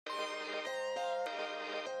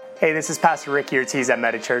Hey, this is Pastor Ricky Ortiz at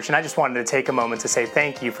Meta Church, and I just wanted to take a moment to say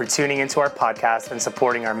thank you for tuning into our podcast and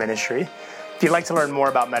supporting our ministry. If you'd like to learn more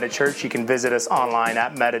about Meta Church, you can visit us online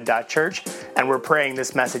at meta.church, and we're praying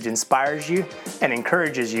this message inspires you and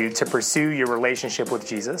encourages you to pursue your relationship with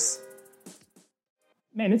Jesus.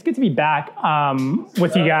 Man, it's good to be back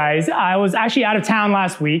with you guys. I was actually out of town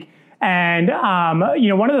last week, and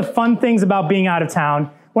one of the fun things about being out of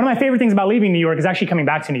town, one of my favorite things about leaving New York is actually coming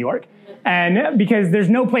back to New York. And because there's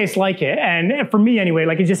no place like it. And for me anyway,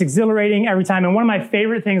 like it's just exhilarating every time. And one of my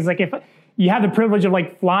favorite things, like if you have the privilege of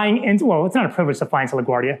like flying into, well, it's not a privilege to fly into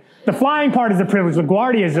LaGuardia. The flying part is a privilege.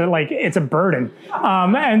 LaGuardia is it's a burden.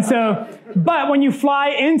 But when you fly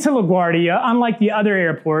into LaGuardia, unlike the other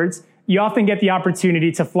airports, you often get the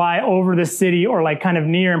opportunity to fly over the city or like kind of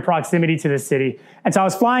near in proximity to the city. And so I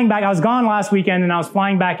was flying back, I was gone last weekend and I was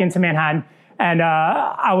flying back into Manhattan. And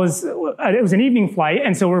it was an evening flight.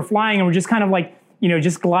 And so we're flying and we're just kind of like,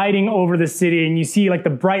 just gliding over the city, and you see like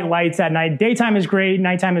the bright lights at night. Daytime is great,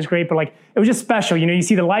 nighttime is great, but like it was just special. You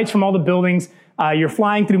see the lights from all the buildings. You're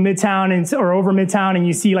flying through Midtown or over Midtown, and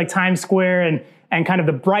you see like Times Square and kind of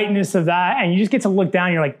the brightness of that. And you just get to look down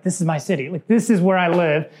and you're like, this is my city. Like this is where I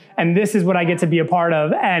live and this is what I get to be a part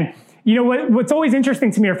of. And what's always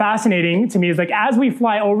interesting to me or fascinating to me is like, as we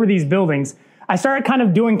fly over these buildings, I started kind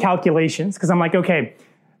of doing calculations because I'm like, okay,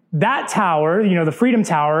 that tower, the Freedom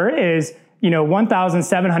Tower is,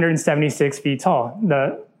 1,776 feet tall,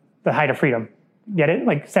 the height of freedom. Get it?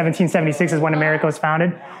 Like 1776 is when America was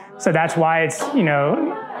founded. So that's why it's, wow.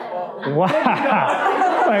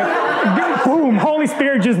 Like, boom, Holy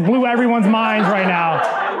Spirit just blew everyone's minds right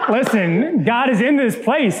now. Listen, God is in this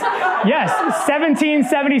place. Yes,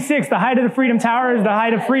 1776, the height of the Freedom Tower is the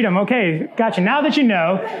height of freedom. Okay, gotcha. Now that you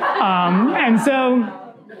know.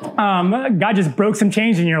 God just broke some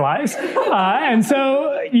chains in your lives. And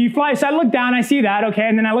so you fly. So I look down, I see that, okay.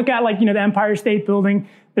 And then I look at the Empire State Building.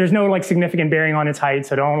 There's no significant bearing on its height.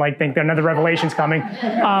 So don't think that another revelation's coming.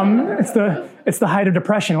 It's the height of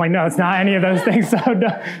depression. No, it's not any of those things. So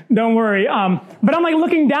don't worry. But I'm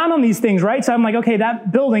looking down on these things, right? So I'm okay,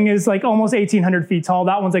 that building is almost 1,800 feet tall.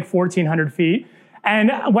 That one's 1,400 feet.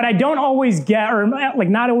 And what I don't always get or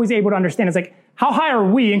not always able to understand is how high are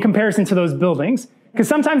we in comparison to those buildings? Because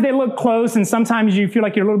sometimes they look close and sometimes you feel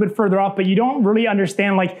like you're a little bit further off, but you don't really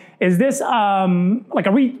understand, is this, are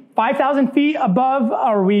we 5,000 feet above?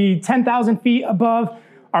 Are we 10,000 feet above?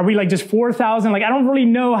 Are we just 4,000? I don't really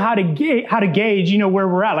know how to gauge, where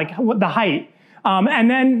we're at, what the height. And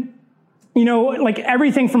then,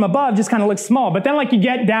 everything from above just kind of looks small. But then you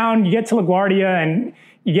get down, you get to LaGuardia and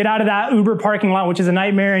you get out of that Uber parking lot, which is a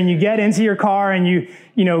nightmare, and you get into your car and you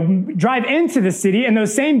drive into the city, and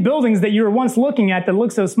those same buildings that you were once looking at that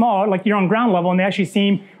look so small, you're on ground level and they actually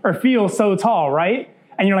seem or feel so tall, right?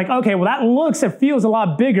 And you're okay, well, it feels a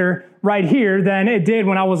lot bigger right here than it did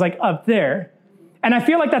when I was up there. And I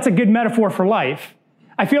feel like that's a good metaphor for life.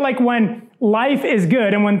 I feel like when life is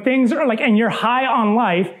good and when things are and you're high on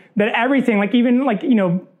life, that everything,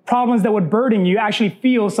 even problems that would burden you actually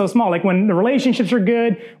feel so small. When the relationships are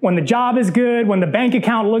good, when the job is good, when the bank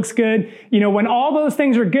account looks good, when all those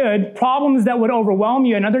things are good, problems that would overwhelm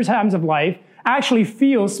you in other times of life actually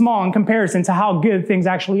feel small in comparison to how good things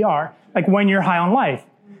actually are, when you're high on life.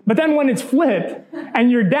 But then when it's flipped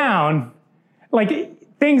and you're down,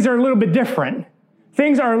 things are a little bit different.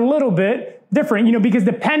 Things are a little bit different, because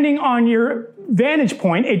depending on your vantage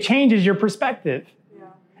point, it changes your perspective.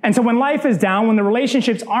 And so when life is down, when the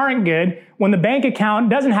relationships aren't good, when the bank account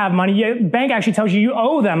doesn't have money, the bank actually tells you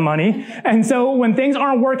owe them money. And so when things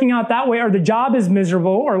aren't working out that way, or the job is miserable,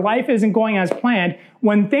 or life isn't going as planned,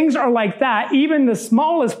 when things are like that, even the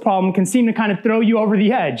smallest problem can seem to kind of throw you over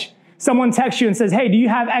the edge. Someone texts you and says, hey, do you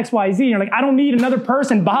have X, Y, Z? And you're I don't need another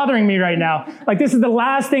person bothering me right now. This is the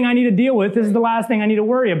last thing I need to deal with. This is the last thing I need to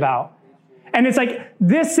worry about. And it's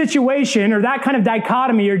this situation or that kind of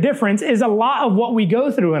dichotomy or difference is a lot of what we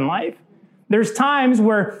go through in life. There's times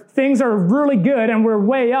where things are really good and we're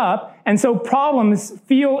way up, and so problems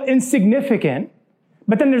feel insignificant.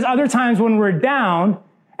 But then there's other times when we're down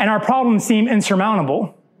and our problems seem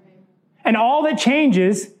insurmountable. And all that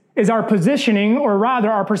changes is our positioning, or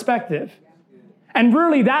rather our perspective. And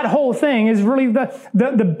really that whole thing is really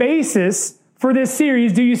the basis for this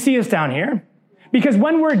series, Do You See Us Down Here? Because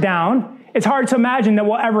when we're down, it's hard to imagine that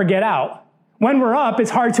we'll ever get out. When we're up,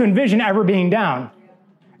 it's hard to envision ever being down.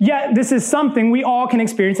 Yet, this is something we all can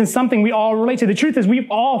experience and something we all relate to. The truth is, we've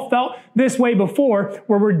all felt this way before,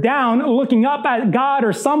 where we're down, looking up at God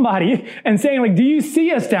or somebody and saying, do you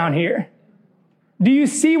see us down here? Do you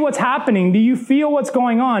see what's happening? Do you feel what's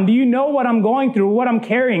going on? Do you know what I'm going through, what I'm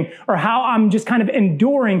carrying, or how I'm just kind of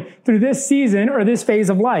enduring through this season or this phase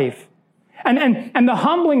of life? And the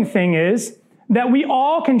humbling thing is that we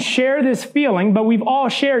all can share this feeling, but we've all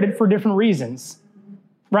shared it for different reasons,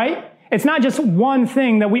 right? It's not just one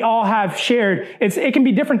thing that we all have shared. It can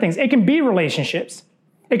be different things. It can be relationships.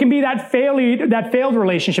 It can be that failed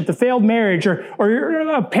relationship, the failed marriage, or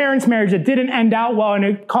a parent's marriage that didn't end out well, and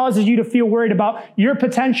it causes you to feel worried about your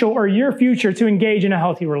potential or your future to engage in a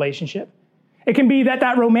healthy relationship. It can be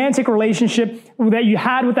that romantic relationship that you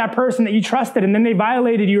had with that person that you trusted, and then they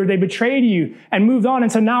violated you or they betrayed you and moved on.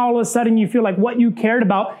 And so now all of a sudden you feel like what you cared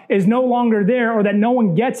about is no longer there, or that no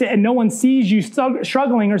one gets it and no one sees you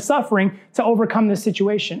struggling or suffering to overcome this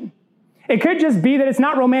situation. It could just be that it's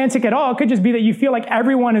not romantic at all. It could just be that you feel like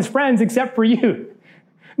everyone is friends except for you.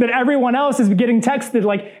 That everyone else is getting texted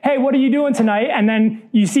like, hey, what are you doing tonight? And then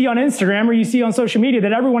you see on Instagram or you see on social media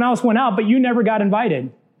that everyone else went out, but you never got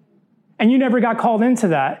invited. And you never got called into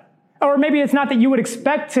that. Or maybe it's not that you would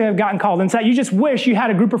expect to have gotten called into that. You just wish you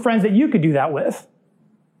had a group of friends that you could do that with.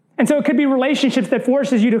 And so it could be relationships that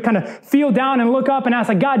forces you to kind of feel down and look up and ask,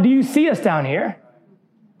 like, God, do you see us down here?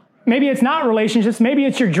 Maybe it's not relationships. Maybe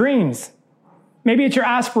it's your dreams. Maybe it's your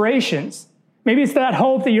aspirations. Maybe it's that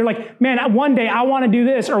hope that you're like, man, one day I want to do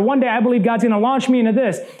this, or one day I believe God's going to launch me into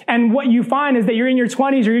this. And what you find is that you're in your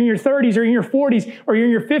 20s or in your 30s or in your 40s or you're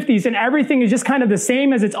in your 50s, and everything is just kind of the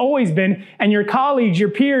same as it's always been. And your colleagues, your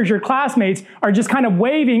peers, your classmates are just kind of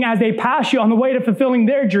waving as they pass you on the way to fulfilling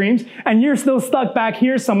their dreams. And you're still stuck back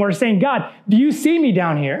here somewhere saying, God, do you see me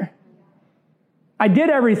down here? I did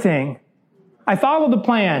everything. I followed the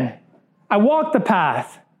plan. I walked the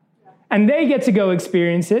path. And they get to go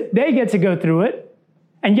experience it. They get to go through it.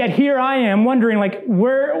 And yet here I am wondering, like,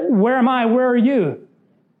 where am I? Where are you?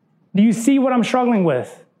 Do you see what I'm struggling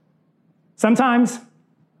with? Sometimes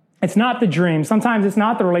it's not the dream. Sometimes it's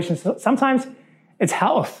not the relationship. Sometimes it's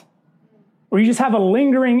health. Or you just have a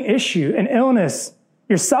lingering issue, an illness.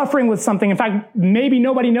 You're suffering with something. In fact, maybe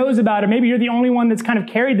nobody knows about it. Maybe you're the only one that's kind of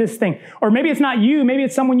carried this thing. Or maybe it's not you. Maybe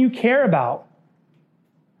it's someone you care about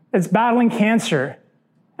that's battling cancer.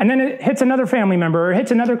 And then it hits another family member or hits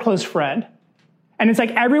another close friend. And it's like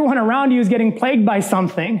everyone around you is getting plagued by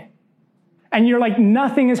something. And you're like,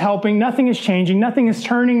 nothing is helping, nothing is changing, nothing is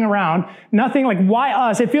turning around, nothing, like, why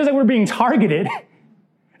us? It feels like we're being targeted.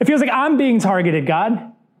 It feels like I'm being targeted,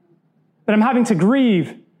 God. That I'm having to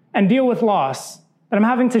grieve and deal with loss. That I'm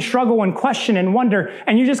having to struggle and question and wonder.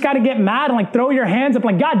 And you just got to get mad and like throw your hands up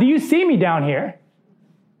like, God, do you see me down here?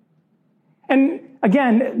 And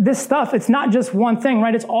again, this stuff, it's not just one thing,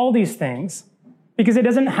 right? It's all these things. Because it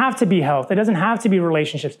doesn't have to be health. It doesn't have to be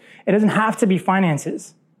relationships. It doesn't have to be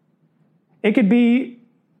finances. It could be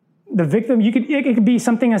the victim. It could be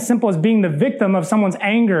something as simple as being the victim of someone's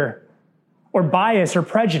anger or bias or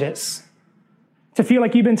prejudice. To feel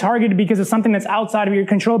like you've been targeted because of something that's outside of your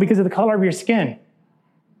control, because of the color of your skin.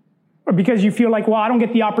 Or because you feel like, well, I don't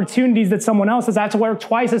get the opportunities that someone else does. I have to work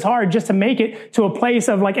twice as hard just to make it to a place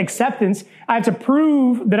of like acceptance. I have to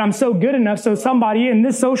prove that I'm so good enough so somebody in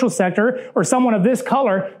this social sector or someone of this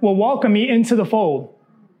color will welcome me into the fold.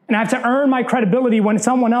 And I have to earn my credibility when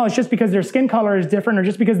someone else, just because their skin color is different or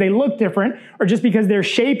just because they look different or just because their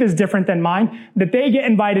shape is different than mine, that they get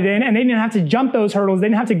invited in and they didn't have to jump those hurdles. They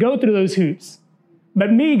didn't have to go through those hoops.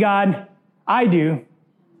 But me, God, I do.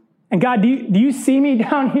 And God, do you see me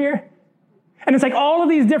down here? And it's like all of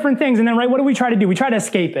these different things. And then, right, what do we try to do? We try to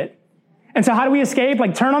escape it. And so how do we escape?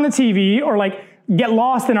 Like turn on the TV or like get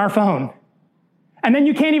lost in our phone. And then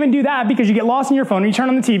you can't even do that because you get lost in your phone and you turn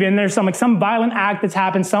on the TV and there's some violent act that's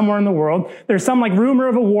happened somewhere in the world. There's some like rumor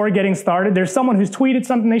of a war getting started. There's someone who's tweeted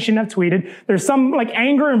something they shouldn't have tweeted. There's some like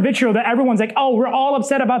anger and vitriol that everyone's like, oh, we're all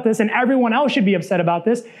upset about this and everyone else should be upset about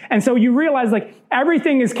this. And so you realize like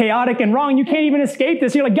everything is chaotic and wrong. You can't even escape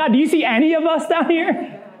this. You're like, God, do you see any of us down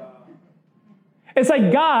here? It's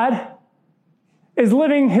like God is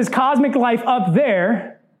living his cosmic life up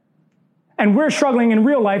there and we're struggling in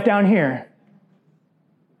real life down here.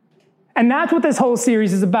 And that's what this whole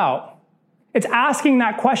series is about. It's asking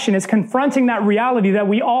that question. It's confronting that reality that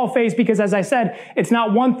we all face because, as I said, it's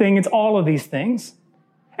not one thing, it's all of these things.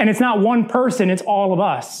 And it's not one person, it's all of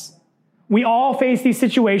us. We all face these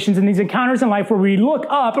situations and these encounters in life where we look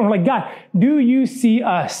up and we're like, God, do you see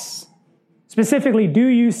us? Specifically, do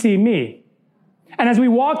you see me? And as we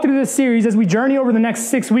walk through this series, as we journey over the next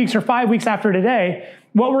 6 weeks or 5 weeks after today,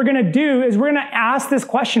 what we're going to do is we're going to ask this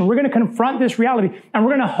question. We're going to confront this reality. And we're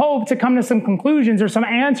going to hope to come to some conclusions or some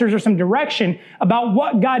answers or some direction about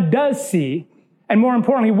what God does see. And more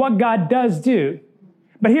importantly, what God does do.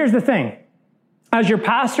 But here's the thing. As your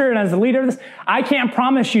pastor and as the leader of this, I can't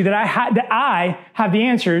promise you that I have the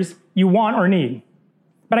answers you want or need.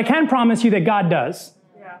 But I can promise you that God does.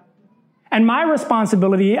 Yeah. And my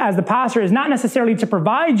responsibility as the pastor is not necessarily to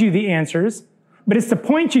provide you the answers, but it's to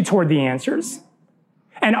point you toward the answers.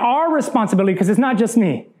 And our responsibility, because it's not just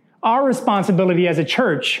me, our responsibility as a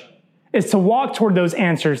church is to walk toward those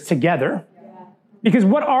answers together. Because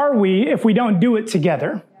what are we if we don't do it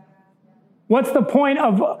together? What's the point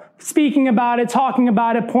of speaking about it, talking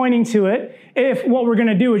about it, pointing to it, if what we're going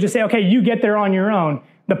to do is just say, okay, you get there on your own?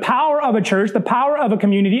 The power of a church, the power of a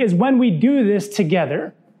community is when we do this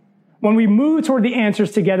together. When we move toward the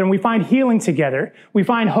answers together and we find healing together, we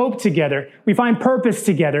find hope together, we find purpose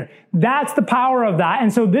together. That's the power of that.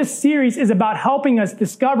 And so this series is about helping us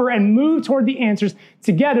discover and move toward the answers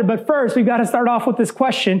together. But first, we've got to start off with this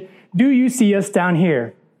question: do you see us down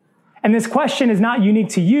here? And this question is not unique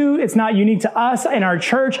to you. It's not unique to us in our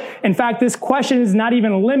church. In fact, this question is not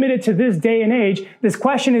even limited to this day and age. This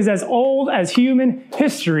question is as old as human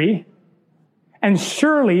history. And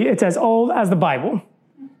surely it's as old as the Bible.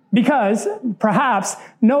 Because perhaps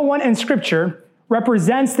no one in Scripture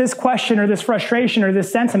represents this question or this frustration or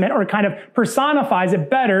this sentiment or kind of personifies it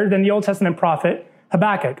better than the Old Testament prophet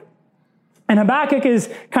Habakkuk. And Habakkuk is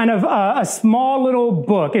kind of a small little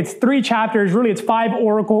book. It's 3 chapters. Really, it's 5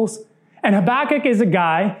 oracles. And Habakkuk is a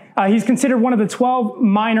guy, he's considered one of the 12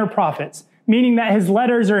 minor prophets, meaning that his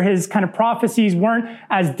letters or his kind of prophecies weren't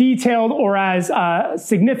as detailed or as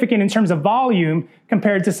significant in terms of volume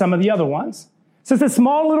compared to some of the other ones. So it's a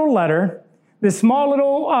small little letter, this small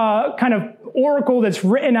little kind of oracle that's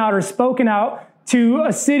written out or spoken out to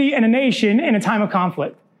a city and a nation in a time of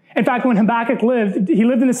conflict. In fact, when Habakkuk lived, he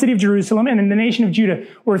lived in the city of Jerusalem and in the nation of Judah,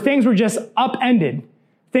 where things were just upended.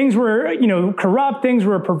 Things were, corrupt, things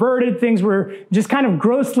were perverted, things were just kind of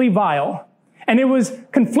grossly vile. And it was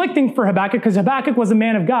conflicting for Habakkuk because Habakkuk was a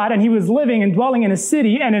man of God and he was living and dwelling in a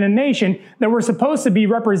city and in a nation that were supposed to be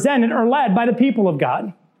represented or led by the people of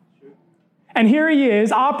God. And here he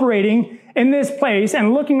is operating in this place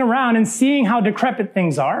and looking around and seeing how decrepit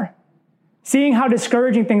things are, seeing how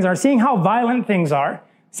discouraging things are, seeing how violent things are,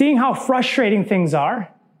 seeing how frustrating things are.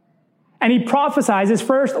 And he prophesies. His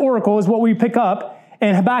first oracle is what we pick up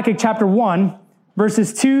in Habakkuk chapter 1,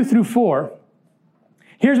 verses 2 through 4.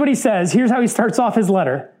 Here's what he says. Here's how he starts off his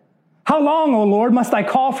letter. How long, O Lord, must I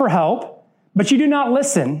call for help, but you do not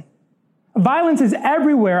listen? Violence is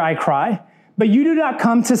everywhere, I cry, but you do not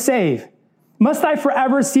come to save. Must I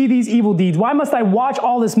forever see these evil deeds? Why must I watch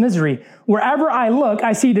all this misery? Wherever I look,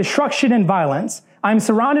 I see destruction and violence. I'm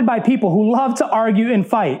surrounded by people who love to argue and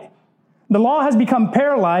fight. The law has become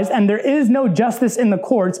paralyzed, and there is no justice in the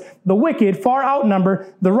courts. The wicked far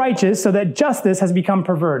outnumber the righteous, so that justice has become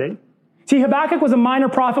perverted. See, Habakkuk was a minor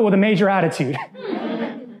prophet with a major attitude.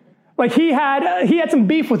 Like he had some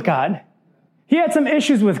beef with God. He had some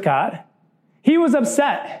issues with God. He was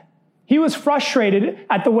upset. He was frustrated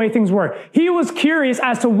at the way things were. He was curious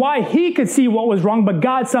as to why he could see what was wrong, but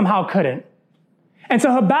God somehow couldn't. And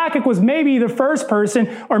so Habakkuk was maybe the first person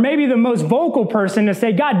or maybe the most vocal person to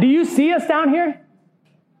say, God, do you see us down here?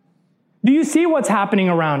 Do you see what's happening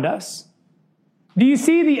around us? Do you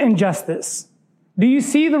see the injustice? Do you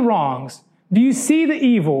see the wrongs? Do you see the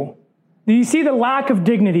evil? Do you see the lack of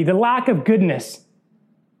dignity, the lack of goodness?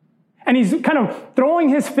 And he's kind of throwing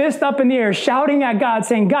his fist up in the air, shouting at God,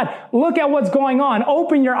 saying, God, look at what's going on.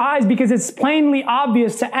 Open your eyes because it's plainly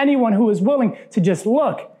obvious to anyone who is willing to just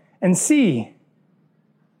look and see.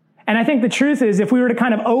 And I think the truth is, if we were to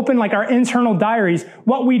kind of open like our internal diaries,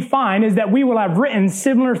 what we'd find is that we will have written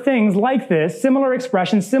similar things like this, similar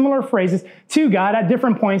expressions, similar phrases to God at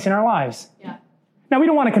different points in our lives. Yeah. Now, we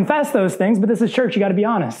don't want to confess those things, but this is church. You got to be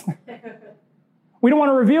honest. We don't want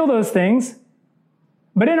to reveal those things.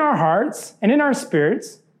 But in our hearts and in our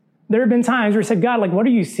spirits, there have been times where we said, God, like, what are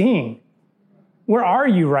you seeing? Where are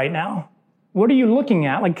you right now? What are you looking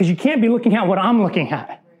at? Like, because you can't be looking at what I'm looking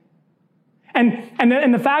at.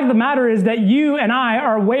 And the fact of the matter is that you and I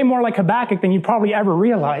are way more like Habakkuk than you probably ever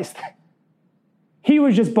realized. He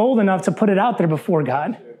was just bold enough to put it out there before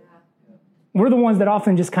God. We're the ones that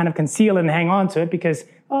often just kind of conceal it and hang on to it because,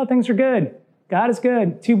 oh, things are good. God is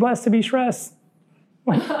good. Too blessed to be stressed.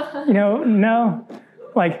 Like, no.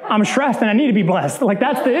 Like, I'm stressed and I need to be blessed. Like,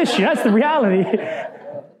 that's the issue. That's the reality.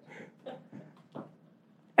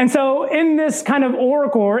 And so in this kind of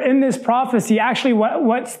oracle, or in this prophecy, actually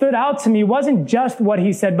what stood out to me wasn't just what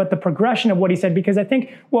he said, but the progression of what he said, because I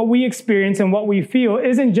think what we experience and what we feel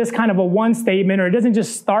isn't just kind of a one statement, or it doesn't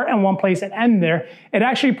just start in one place and end there. It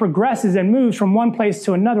actually progresses and moves from one place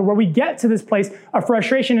to another, where we get to this place of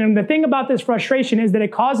frustration. And the thing about this frustration is that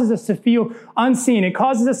it causes us to feel unseen. It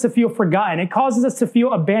causes us to feel forgotten. It causes us to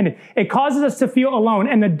feel abandoned. It causes us to feel alone.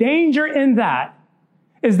 And the danger in that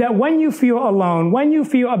is that when you feel alone, when you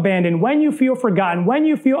feel abandoned, when you feel forgotten, when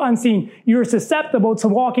you feel unseen, you're susceptible to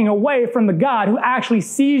walking away from the God who actually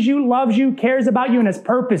sees you, loves you, cares about you, and has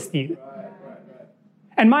purposed you.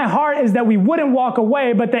 And my heart is that we wouldn't walk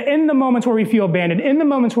away, but that in the moments where we feel abandoned, in the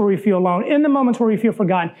moments where we feel alone, in the moments where we feel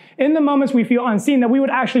forgotten, in the moments we feel unseen, that we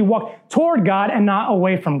would actually walk toward God and not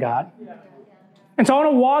away from God. And so I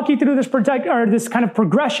want to walk you through this kind of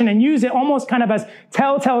progression and use it almost kind of as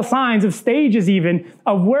telltale signs of stages even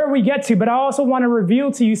of where we get to. But I also want to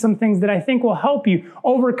reveal to you some things that I think will help you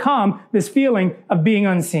overcome this feeling of being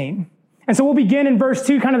unseen. And so we'll begin in verse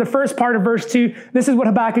 2, kind of the first part of verse 2. This is what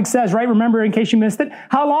Habakkuk says, right? Remember, in case you missed it.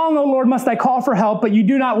 How long, O Lord, must I call for help, but you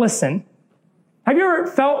do not listen? Have you ever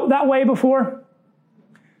felt that way before?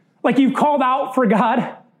 Like you've called out for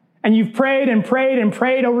God and you've prayed and prayed and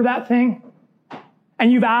prayed over that thing.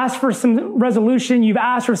 And you've asked for some resolution, you've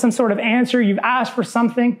asked for some sort of answer, you've asked for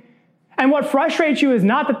something. And what frustrates you is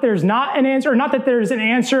not that there's not an answer, or not that there's an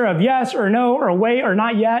answer of yes or no or wait or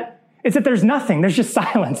not yet. It's that there's nothing, there's just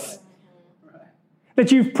silence.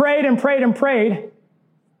 That you've prayed and prayed and prayed,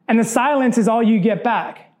 and the silence is all you get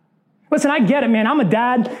back. Listen, I get it, man. I'm a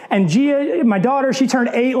dad, and Gia, my daughter, she turned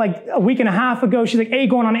 8 like a week and a half ago. She's like 8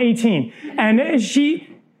 going on 18. And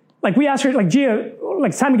we asked her, like, Gia, like,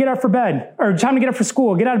 it's time to get up for bed, or time to get up for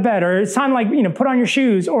school, get out of bed, or it's time to, like, put on your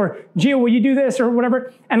shoes, or Gia, will you do this, or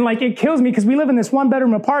whatever. And like, it kills me because we live in this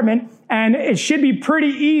 1-bedroom apartment, and it should be pretty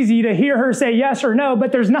easy to hear her say yes or no,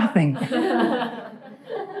 but there's nothing.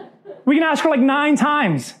 We can ask her like 9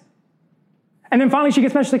 times. And then finally she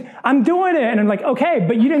gets mad, she's like, I'm doing it. And I'm like, okay,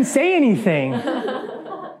 but you didn't say anything.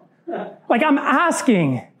 Like, I'm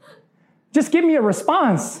asking. Just give me a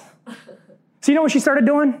response. So you know what she started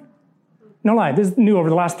doing? No lie, this is new over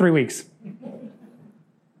the last 3 weeks.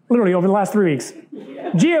 Literally over the last 3 weeks.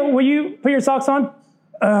 Gia, will you put your socks on?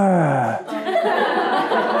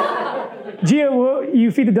 Gia, will you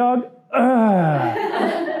feed the dog?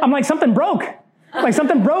 I'm like, something broke. Like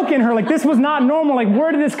something broke in her. Like this was not normal. Like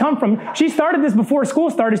where did this come from? She started this before school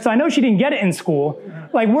started, so I know she didn't get it in school.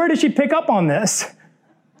 Like where did she pick up on this?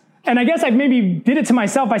 And I guess I maybe did it to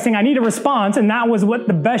myself by saying I need a response, and that was what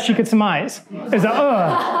the best she could surmise. Is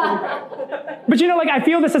a But like I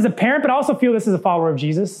feel this as a parent, but I also feel this as a follower of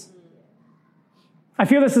Jesus. I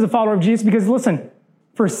feel this as a follower of Jesus because listen,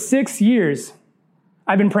 for 6 years,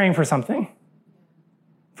 I've been praying for something.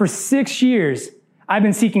 For 6 years, I've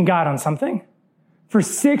been seeking God on something. For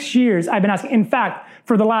 6 years, I've been asking. In fact,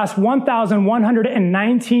 for the last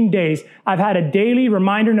 1,119 days, I've had a daily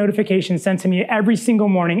reminder notification sent to me every single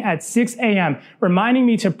morning at 6 a.m., reminding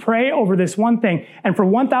me to pray over this one thing. And for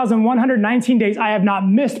 1,119 days, I have not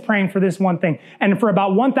missed praying for this one thing. And for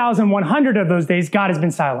about 1,100 of those days, God has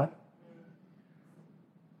been silent.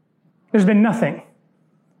 There's been nothing.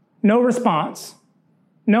 No response.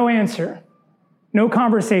 No answer. No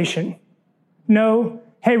conversation. No,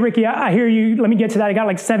 hey, Ricky, I hear you. Let me get to that. I got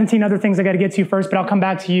like 17 other things I got to get to first, but I'll come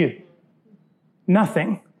back to you.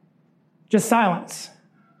 Nothing. Just silence.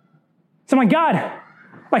 So my God,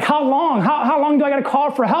 like how long? How long do I got to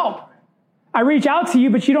call for help? I reach out to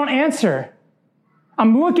you, but you don't answer.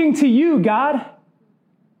 I'm looking to you, God,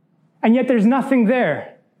 and yet there's nothing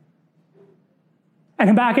there. And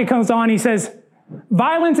Habakkuk comes on, he says,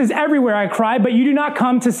 violence is everywhere, I cry, but you do not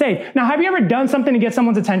come to save. Now, have you ever done something to get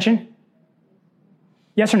someone's attention?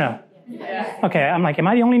 Yes or no? Yes. Okay, I'm like, am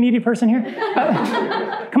I the only needy person here?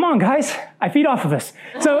 Come on, guys. I feed off of this.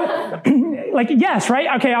 So, like, yes,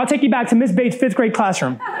 right? Okay, I'll take you back to Miss Bates' 5th grade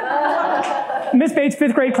classroom. Miss Bates'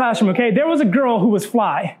 5th grade classroom, okay? There was a girl who was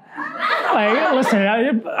fly. Like, listen,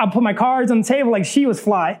 I'll put my cards on the table like she was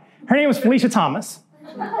fly. Her name was Felicia Thomas.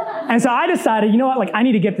 And so I decided, you know what? Like, I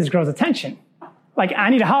need to get this girl's attention. Like, I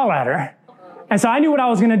need to holler at her. And so I knew what I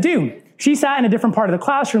was going to do. She sat in a different part of the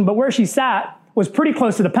classroom, but where she sat was pretty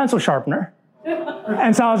close to the pencil sharpener.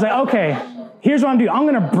 And so I was like, okay, here's what I'm going to do. I'm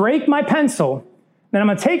going to break my pencil. Then I'm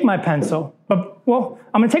going to take my pencil. I'm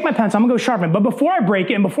going to take my pencil. I'm going to go sharpen it. But before I break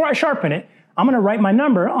it and before I sharpen it, I'm going to write my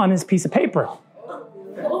number on this piece of paper.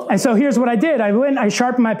 And so here's what I did. I went, I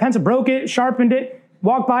sharpened my pencil, broke it, sharpened it,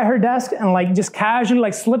 walked by her desk and like just casually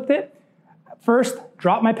like slipped it. First,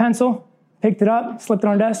 dropped my pencil, picked it up, slipped it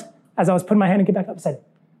on her desk. As I was putting my hand to get back up, I said,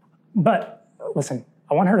 but listen,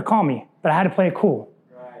 I want her to call me, but I had to play it cool.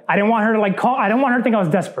 I didn't want her to call. I didn't want her to think I was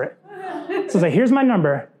desperate. So I was like, here's my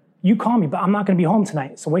number. You call me, but I'm not going to be home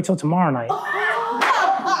tonight. So wait till tomorrow night.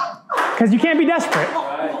 Because you can't be desperate.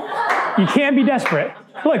 You can't be desperate.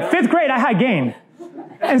 Look, 5th grade, I had game.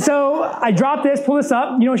 And so I dropped this, pull this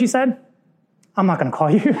up. You know what she said? I'm not going to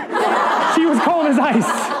call you. She was cold as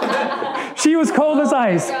ice. She was cold as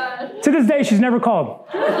ice. To this day, she's never called.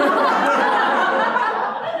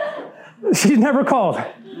 She's never called.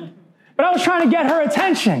 But I was trying to get her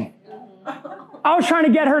attention. I was trying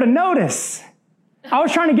to get her to notice. I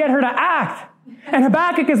was trying to get her to act. And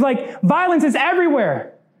Habakkuk is like, violence is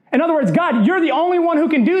everywhere. In other words, God, you're the only one who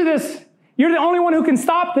can do this. You're the only one who can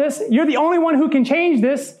stop this. You're the only one who can change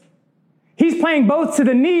this. He's playing both to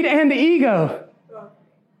the need and the ego.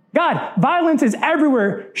 God, violence is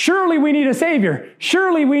everywhere. Surely we need a savior.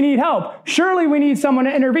 Surely we need help. Surely we need someone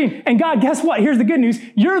to intervene. And God, guess what? Here's the good news.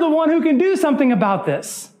 You're the one who can do something about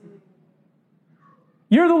this.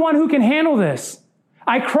 You're the one who can handle this.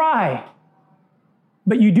 I cry,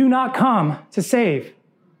 but you do not come to save.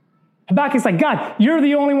 Habakkuk's like, God, you're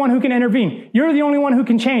the only one who can intervene. You're the only one who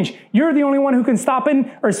can change. You're the only one who can stop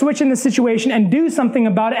in or switch in the situation and do something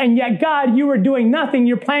about it. And yet, God, you are doing nothing.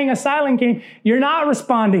 You're playing a silent game. You're not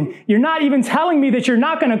responding. You're not even telling me that you're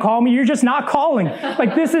not going to call me. You're just not calling.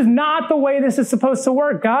 Like, this is not the way this is supposed to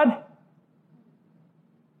work, God.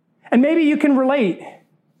 And maybe you can relate.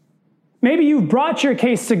 Maybe you've brought your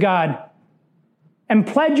case to God and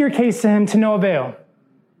pled your case to him to no avail.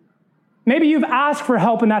 Maybe you've asked for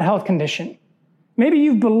help in that health condition. Maybe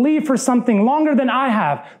you've believed for something longer than I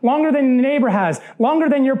have, longer than your neighbor has, longer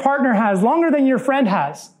than your partner has, longer than your friend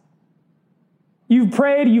has. You've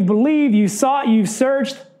prayed, you've believed, you've sought, you've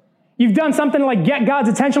searched. You've done something to like get God's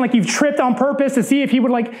attention, like you've tripped on purpose to see if he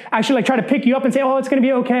would actually try to pick you up and say, oh, it's going to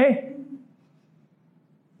be okay.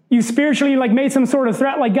 You spiritually made some sort of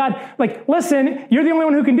threat, like, God, listen, you're the only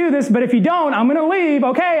one who can do this, but if you don't, I'm going to leave.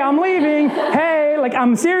 Okay, I'm leaving. Hey,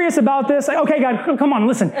 I'm serious about this. Okay, God, come on,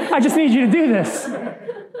 listen. I just need you to do this.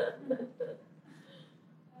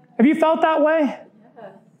 Have you felt that way?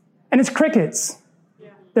 And it's crickets.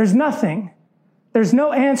 There's nothing. There's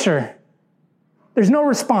no answer. There's no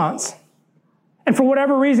response. And for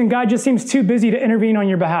whatever reason, God just seems too busy to intervene on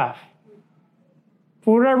your behalf.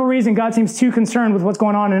 For whatever reason, God seems too concerned with what's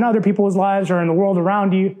going on in other people's lives or in the world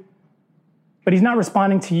around you, but he's not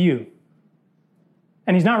responding to you.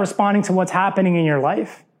 And he's not responding to what's happening in your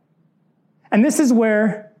life. And this is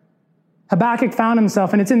where Habakkuk found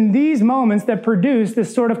himself, and it's in these moments that produce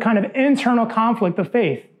this sort of kind of internal conflict of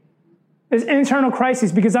faith, this internal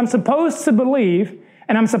crisis, because I'm supposed to believe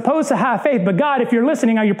and I'm supposed to have faith, but God, if you're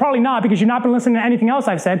listening, now you're probably not because you've not been listening to anything else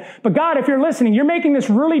I've said, but God, if you're listening, you're making this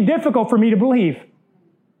really difficult for me to believe.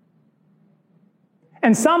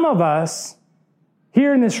 And some of us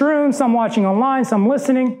here in this room, some watching online, some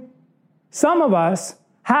listening, some of us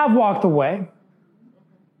have walked away.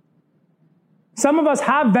 Some of us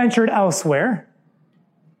have ventured elsewhere.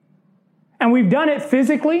 And we've done it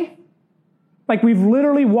physically. Like we've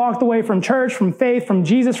literally walked away from church, from faith, from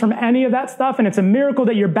Jesus, from any of that stuff. And it's a miracle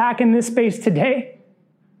that you're back in this space today.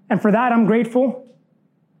 And for that, I'm grateful.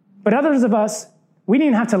 But others of us, we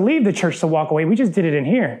didn't have to leave the church to walk away. We just did it in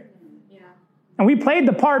here. And we played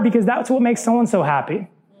the part because that's what makes so-and-so happy.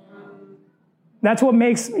 That's what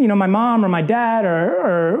makes, my mom or my dad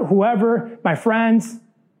or whoever, my friends,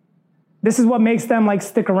 this is what makes them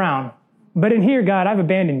stick around. But in here, God, I've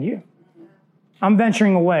abandoned you. I'm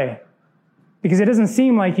venturing away because it doesn't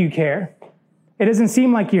seem like you care. It doesn't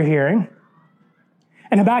seem like you're hearing.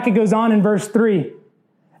 And Habakkuk goes on in verse 3,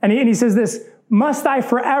 and he says this, must I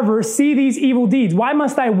forever see these evil deeds? Why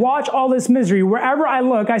must I watch all this misery? Wherever I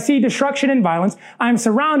look, I see destruction and violence. I am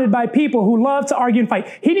surrounded by people who love to argue and fight.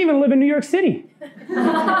 He didn't even live in New York City. Think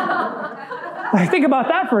about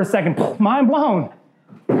that for a second. Mind blown.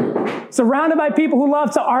 Surrounded by people who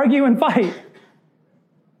love to argue and fight.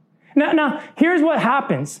 Now, here's what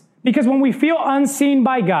happens. Because when we feel unseen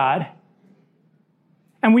by God,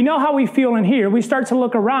 and we know how we feel in here, we start to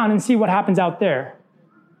look around and see what happens out there.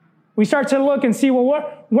 We start to look and see,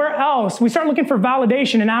 well, where else? We start looking for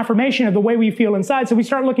validation and affirmation of the way we feel inside. So we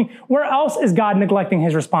start looking, where else is God neglecting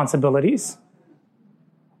his responsibilities?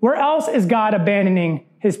 Where else is God abandoning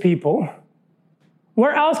his people?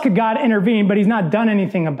 Where else could God intervene, but he's not done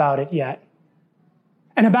anything about it yet?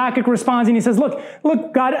 And Habakkuk responds and he says, look,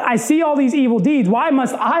 God, I see all these evil deeds. Why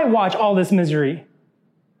must I watch all this misery?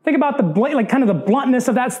 Think about the bluntness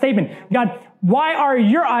of that statement. God, why are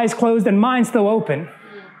your eyes closed and mine still open?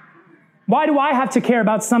 Why do I have to care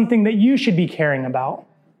about something that you should be caring about?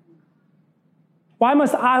 Why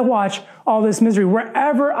must I watch all this misery?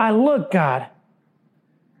 Wherever I look, God,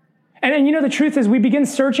 And the truth is we begin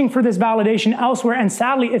searching for this validation elsewhere, and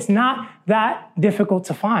sadly, it's not that difficult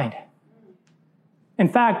to find. In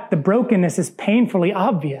fact, the brokenness is painfully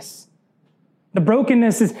obvious. The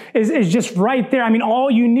brokenness is just right there. I mean, all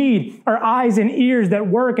you need are eyes and ears that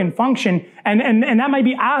work and function. And that might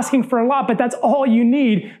be asking for a lot, but that's all you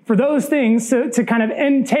need for those things to kind of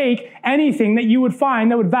intake anything that you would find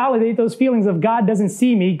that would validate those feelings of God doesn't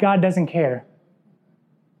see me, God doesn't care.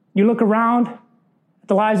 You look around at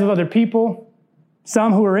the lives of other people,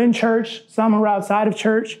 some who are in church, some who are outside of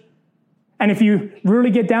church. And if you really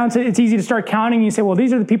get down to it, it's easy to start counting. And you say, well,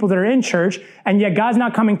 these are the people that are in church, and yet God's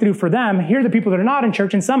not coming through for them. Here are the people that are not in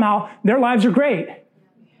church, and somehow their lives are great.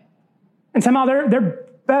 And somehow they're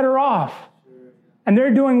better off. And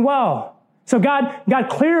they're doing well. So God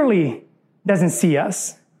clearly doesn't see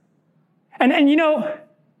us. And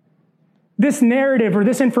this narrative or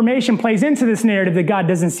this information plays into this narrative that God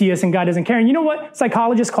doesn't see us and God doesn't care. And you know what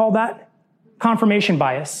psychologists call that? Confirmation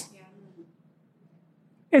bias.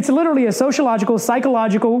 It's literally a sociological,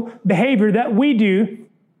 psychological behavior that we do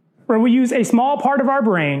where we use a small part of our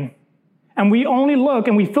brain and we only look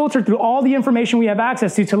and we filter through all the information we have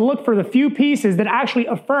access to look for the few pieces that actually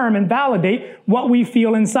affirm and validate what we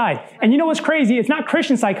feel inside. And you know what's crazy? It's not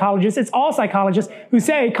Christian psychologists, it's all psychologists who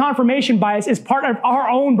say confirmation bias is part of our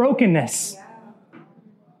own brokenness.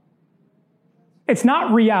 It's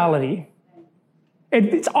not reality.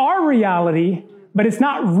 It's our reality, but it's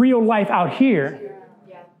not real life out here.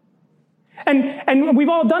 And we've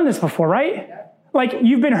all done this before, right? Like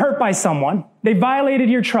you've been hurt by someone. They violated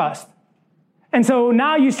your trust. And so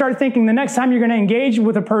now you start thinking the next time you're going to engage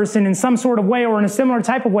with a person in some sort of way or in a similar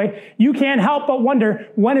type of way, you can't help but wonder,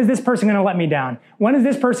 when is this person going to let me down? When is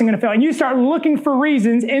this person going to fail? And you start looking for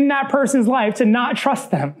reasons in that person's life to not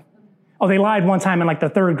trust them. Oh, they lied one time in like the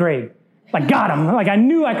 3rd grade. Like, got them. Like, I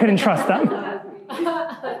knew I couldn't trust them.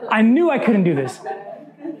 I knew I couldn't do this.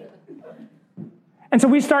 And so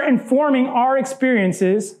we start informing our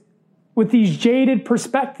experiences with these jaded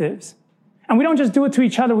perspectives. And we don't just do it to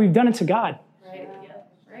each other, we've done it to God.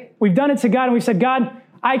 Right. We've done it to God and we've said, God,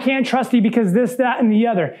 I can't trust you because this, that, and the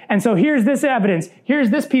other. And so here's this evidence.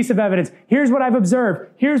 Here's this piece of evidence. Here's what I've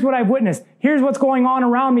observed. Here's what I've witnessed. Here's what's going on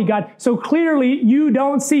around me, God. So clearly you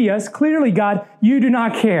don't see us. Clearly, God, you do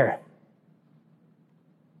not care.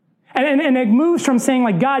 And it moves from saying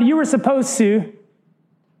like, God, you were supposed to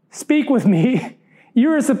speak with me. You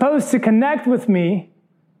were supposed to connect with me.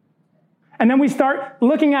 And then we start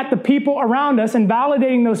looking at the people around us and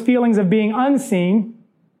validating those feelings of being unseen.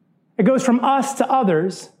 It goes from us to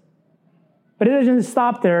others. But it doesn't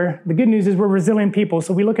stop there. The good news is we're resilient people.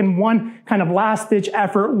 So we look in one kind of last-ditch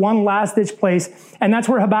effort, one last-ditch place. And that's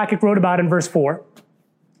where Habakkuk wrote about in verse 4.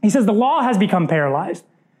 He says, the law has become paralyzed,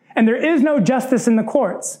 and there is no justice in the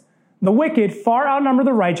courts. The wicked far outnumber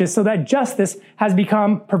the righteous, so that justice has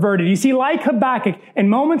become perverted. You see, like Habakkuk, in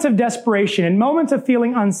moments of desperation, in moments of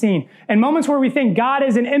feeling unseen, in moments where we think God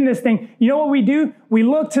isn't in this thing, you know what we do? We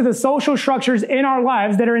look to the social structures in our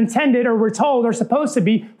lives that are intended, or we're told are supposed to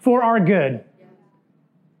be, for our good.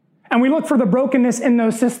 And we look for the brokenness in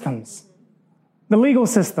those systems. The legal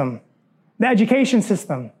system, the education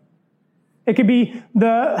system. It could be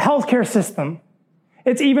the healthcare system.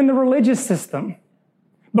 It's even the religious system.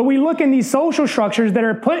 But we look in these social structures that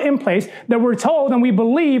are put in place that we're told and we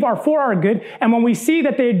believe are for our good. And when we see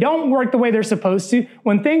that they don't work the way they're supposed to,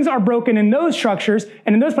 when things are broken in those structures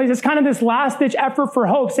and in those places, it's kind of this last-ditch effort for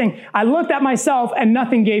hope, saying, I looked at myself and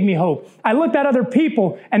nothing gave me hope. I looked at other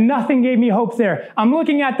people and nothing gave me hope there. I'm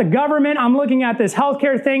looking at the government. I'm looking at this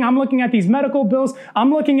healthcare thing. I'm looking at these medical bills. I'm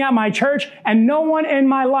looking at my church, and no one in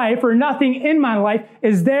my life or nothing in my life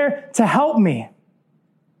is there to help me.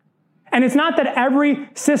 And it's not that every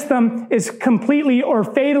system is completely or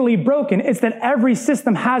fatally broken. It's that every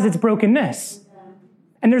system has its brokenness.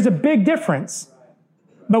 And there's a big difference.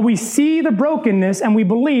 But we see the brokenness and we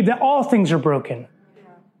believe that all things are broken.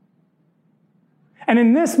 And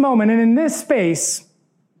in this moment and in this space,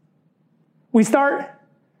 we start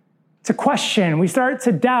to question. We start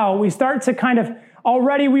to doubt. We start to kind of,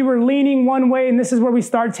 already we were leaning one way, and this is where we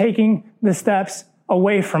start taking the steps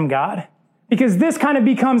away from God. Because this kind of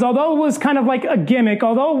becomes, although it was kind of like a gimmick,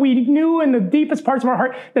 although we knew in the deepest parts of our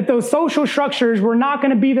heart that those social structures were not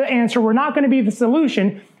going to be the answer, were not going to be the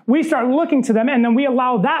solution, we start looking to them, and then we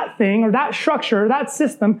allow that thing or that structure, that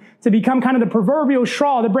system to become kind of the proverbial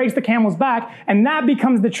straw that breaks the camel's back, and that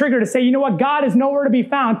becomes the trigger to say, you know what, God is nowhere to be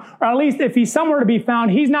found, or at least if he's somewhere to be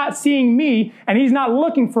found, he's not seeing me, and he's not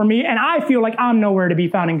looking for me, and I feel like I'm nowhere to be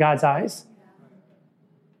found in God's eyes.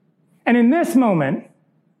 And in this moment,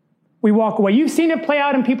 we walk away. You've seen it play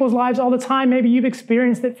out in people's lives all the time. Maybe you've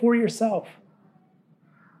experienced it for yourself.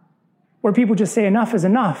 where people just say, enough is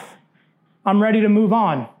enough. I'm ready to move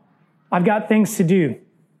on. I've got things to do.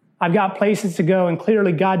 I've got places to go, and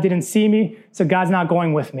clearly God didn't see me, so God's not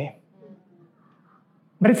going with me.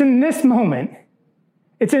 But it's in this moment,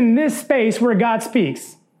 it's in this space where God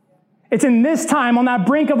speaks. It's in this time on that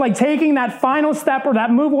brink of like taking that final step or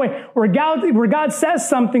that move away where God says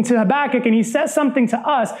something to Habakkuk and he says something to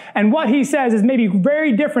us. And what he says is maybe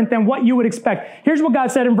very different than what you would expect. Here's what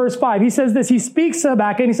God said in verse 5. He says this, he speaks to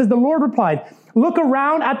Habakkuk and he says, the Lord replied, look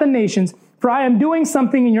around at the nations, for I am doing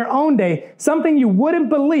something in your own day, something you wouldn't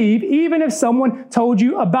believe even if someone told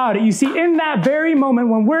you about it. You see, in that very moment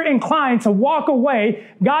when we're inclined to walk away,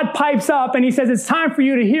 God pipes up and he says, it's time for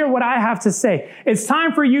you to hear what I have to say. It's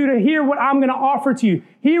time for you to hear what I'm going to offer to you.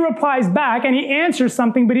 He replies back and he answers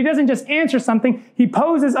something, but he doesn't just answer something. He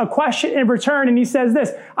poses a question in return and he says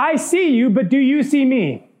this, I see you, but do you see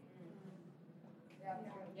me?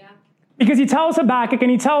 Because he tells Habakkuk and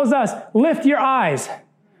he tells us, lift your eyes.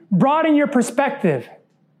 Broaden your perspective.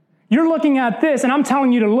 You're looking at this, and I'm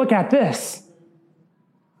telling you to look at this.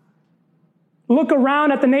 Look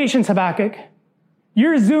around at the nations, Habakkuk.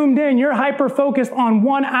 You're zoomed in. You're hyper-focused on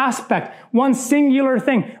one aspect, one singular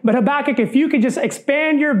thing. But Habakkuk, if you could just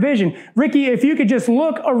expand your vision. Ricky, if you could just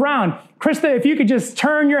look around. Krista, if you could just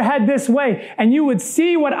turn your head this way, and you would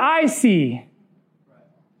see what I see.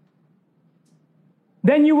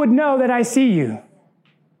 Then you would know that I see you.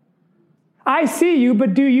 I see you,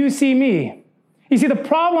 but do you see me? You see, the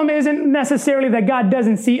problem isn't necessarily that God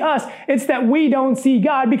doesn't see us. It's that we don't see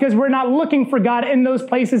God because we're not looking for God in those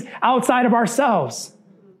places outside of ourselves.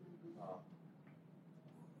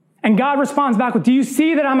 And God responds back with, do you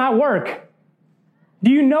see that I'm at work? Do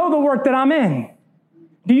you know the work that I'm in?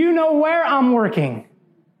 Do you know where I'm working?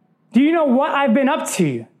 Do you know what I've been up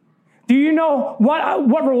to? Do you know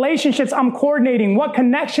what relationships I'm coordinating, what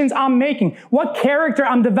connections I'm making, what character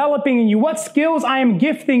I'm developing in you, what skills I am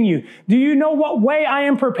gifting you? Do you know what way I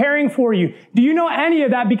am preparing for you? Do you know any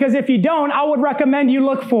of that? Because if you don't, I would recommend you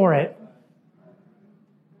look for it.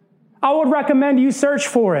 I would recommend you search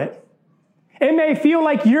for it. It may feel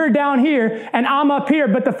like you're down here and I'm up here,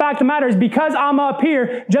 but the fact of the matter is because I'm up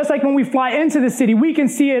here, just like when we fly into the city, we can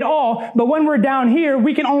see it all. But when we're down here,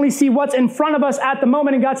 we can only see what's in front of us at the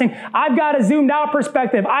moment. And God's saying, I've got a zoomed out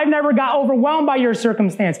perspective. I've never got overwhelmed by your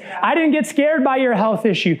circumstance. I didn't get scared by your health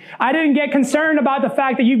issue. I didn't get concerned about the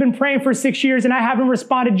fact that you've been praying for 6 years and I haven't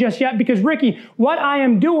responded just yet. Because Ricky, what I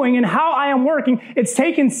am doing and how I am working, it's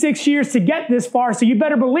taken 6 years to get this far. So you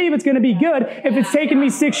better believe it's going to be good if it's taken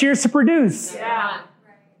me 6 years to produce. Yeah.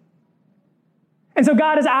 And so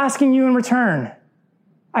God is asking you in return,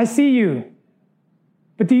 I see you,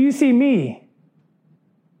 but do you see me?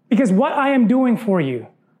 Because what I am doing for you,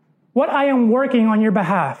 what I am working on your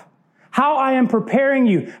behalf, how I am preparing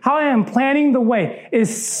you, how I am planning the way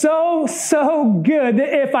is so good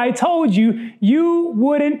that if I told you, you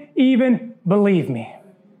wouldn't even believe me.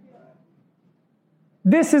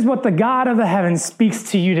 This is what the God of the heavens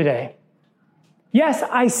speaks to you today. Yes,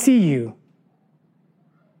 I see you.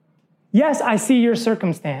 Yes, I see your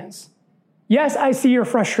circumstance. Yes, I see your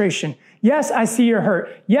frustration. Yes, I see your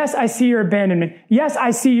hurt. Yes, I see your abandonment. Yes,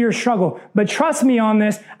 I see your struggle. But trust me on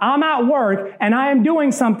this, I'm at work and I am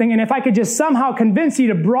doing something. And if I could just somehow convince you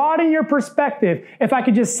to broaden your perspective, if I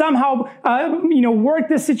could just somehow, work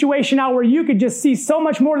this situation out where you could just see so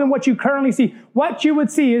much more than what you currently see, what you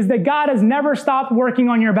would see is that God has never stopped working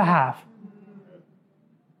on your behalf.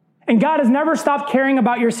 And God has never stopped caring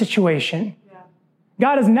about your situation.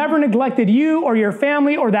 God has never neglected you or your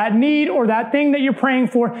family or that need or that thing that you're praying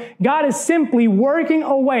for. God is simply working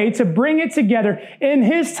a way to bring it together in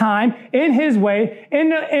His time, in His way,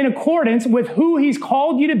 in accordance with who He's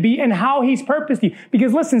called you to be and how He's purposed you.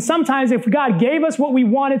 Because listen, sometimes if God gave us what we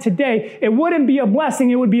wanted today, it wouldn't be a blessing,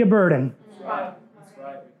 it would be a burden. That's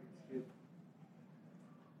right.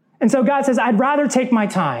 And so God says, I'd rather take my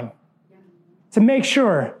time to make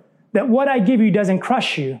sure that what I give you doesn't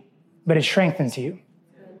crush you, but it strengthens you.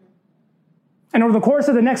 And over the course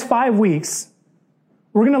of the next 5 weeks,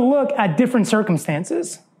 we're going to look at different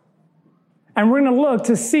circumstances. And we're going to look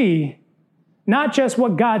to see not just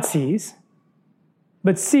what God sees,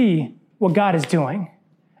 but see what God is doing.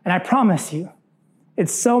 And I promise you,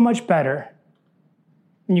 it's so much better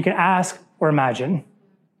than you can ask or imagine.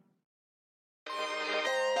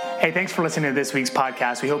 Hey, thanks for listening to this week's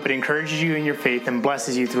podcast. We hope it encourages you in your faith and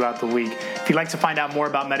blesses you throughout the week. If you'd like to find out more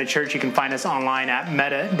about Meta Church, you can find us online at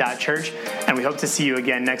meta.church. And we hope to see you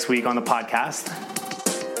again next week on the podcast.